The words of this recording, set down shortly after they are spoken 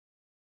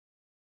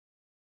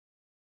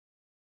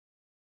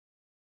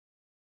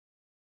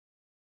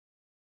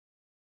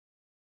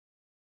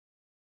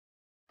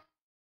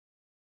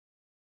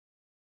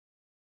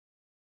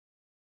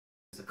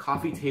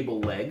coffee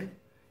table leg,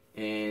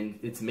 and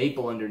it's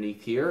maple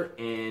underneath here,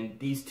 and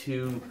these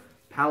two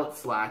pallet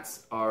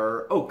slats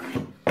are oak.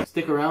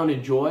 Stick around,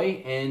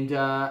 enjoy, and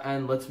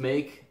let's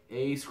make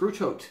a screw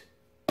tote.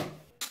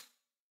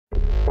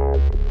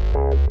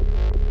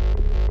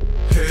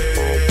 Hey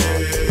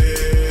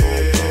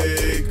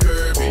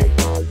Kirby,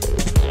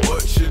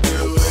 what you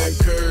doing,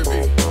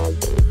 Kirby?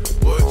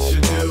 What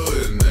you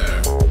doing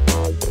there?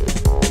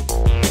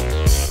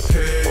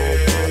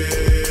 Hey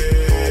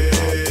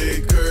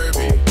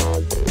Kirby,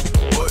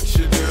 what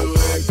you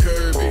doing,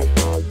 Kirby?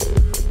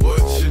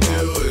 What you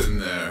doing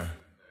there?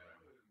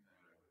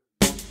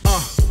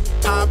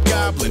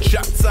 Hobgoblin,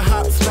 shots of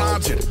hot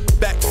strontium.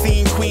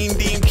 Backseat queen,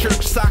 deemed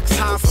church socks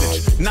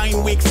hostage.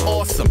 9 weeks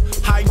awesome,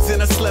 hides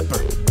in a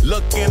slipper.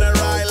 Look in her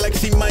eye like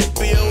she might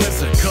be a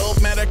wizard.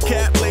 Cold met a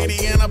cat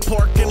lady in a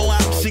parking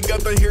lot. She got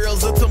the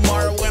heroes of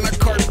tomorrow in a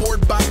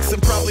cardboard box,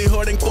 and probably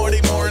hoarding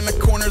 40 more in the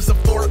corners of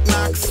Fort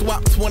Knox.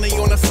 Swap 20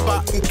 on the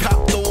spot and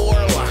cop the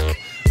warlock.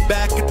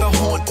 Back at the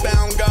haunt,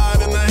 found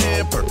God in the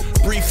hamper.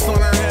 Briefs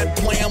on her head,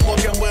 playing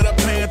walking with a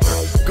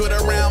panther. Good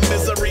around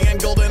misery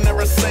and golden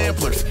era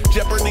samplers.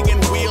 Jeopardy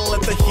and wheel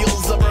at the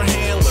heels of her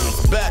handlers.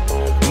 Bet,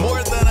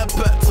 more than a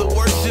pet to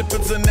worship,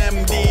 it's an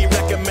MD.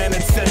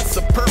 Recommended sense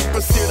of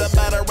purpose here to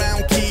bat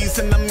around keys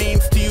and the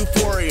means to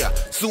euphoria.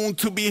 Soon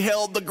to be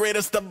held the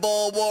greatest of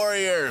all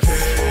warriors.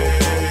 Hey,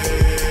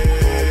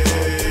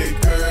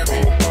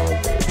 Kirby,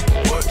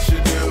 what you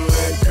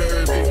doing,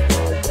 Kirby?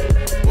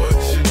 What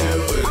you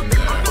doing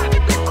there?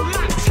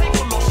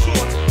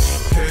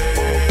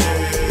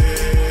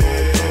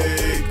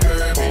 Hey,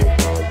 Kirby,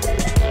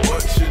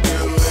 what you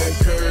doing,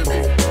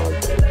 Kirby?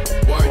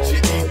 Why'd you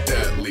eat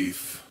that leaf?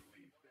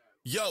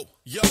 Yo,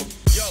 yo,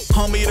 yo.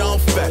 Homie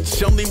don't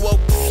fetch, only woke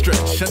to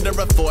stretch. Under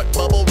a fort,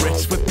 bubble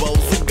rich with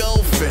bowls of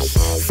goldfish.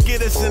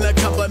 Skittish in a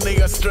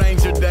company of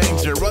stranger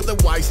danger.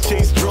 Otherwise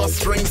chase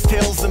drawstrings,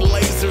 tails and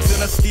lasers.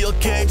 In a steel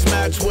cage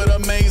match with a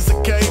maze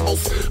of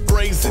cables.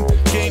 Brazen,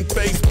 game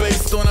face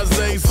based on a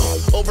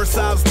Aesop.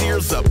 Oversized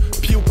ears up,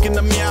 puke in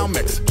the meow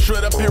mix.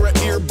 Shred a pair of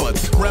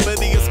earbuds,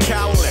 remedy is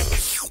cowlick.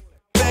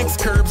 Thanks,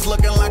 Curbs,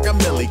 looking like a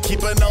millie.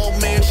 Keep an old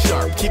man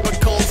sharp, keep a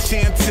cold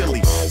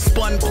chantilly.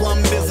 Spun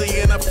plum dizzy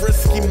in a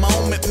frisky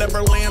moment.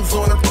 Never lands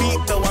on her feet,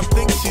 though I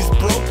think she's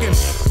broken.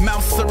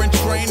 Mouse are in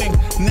training,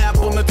 nap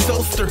on the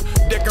toaster.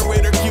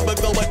 Decorator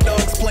cubicle with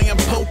dogs playing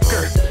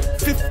poker.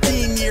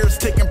 15 years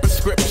taking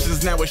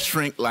prescriptions, now a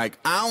shrink like,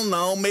 I don't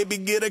know, maybe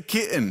get a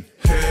kitten.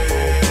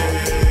 Hey,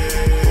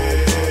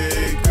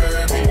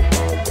 Kirby,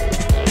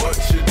 what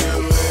you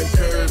doing,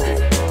 Kirby?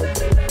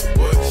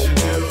 What you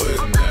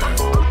doing there?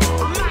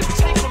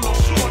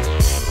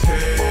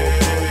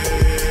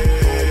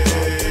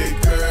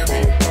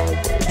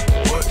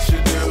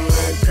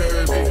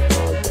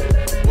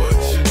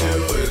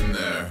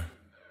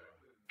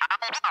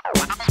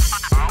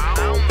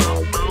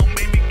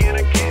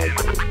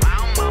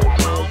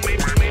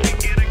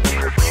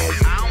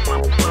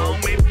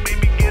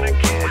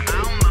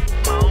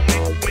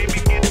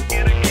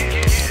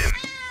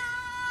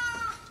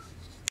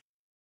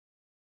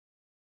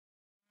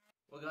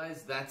 Well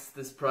guys, that's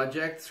this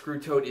project. Screw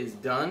tote is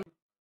done.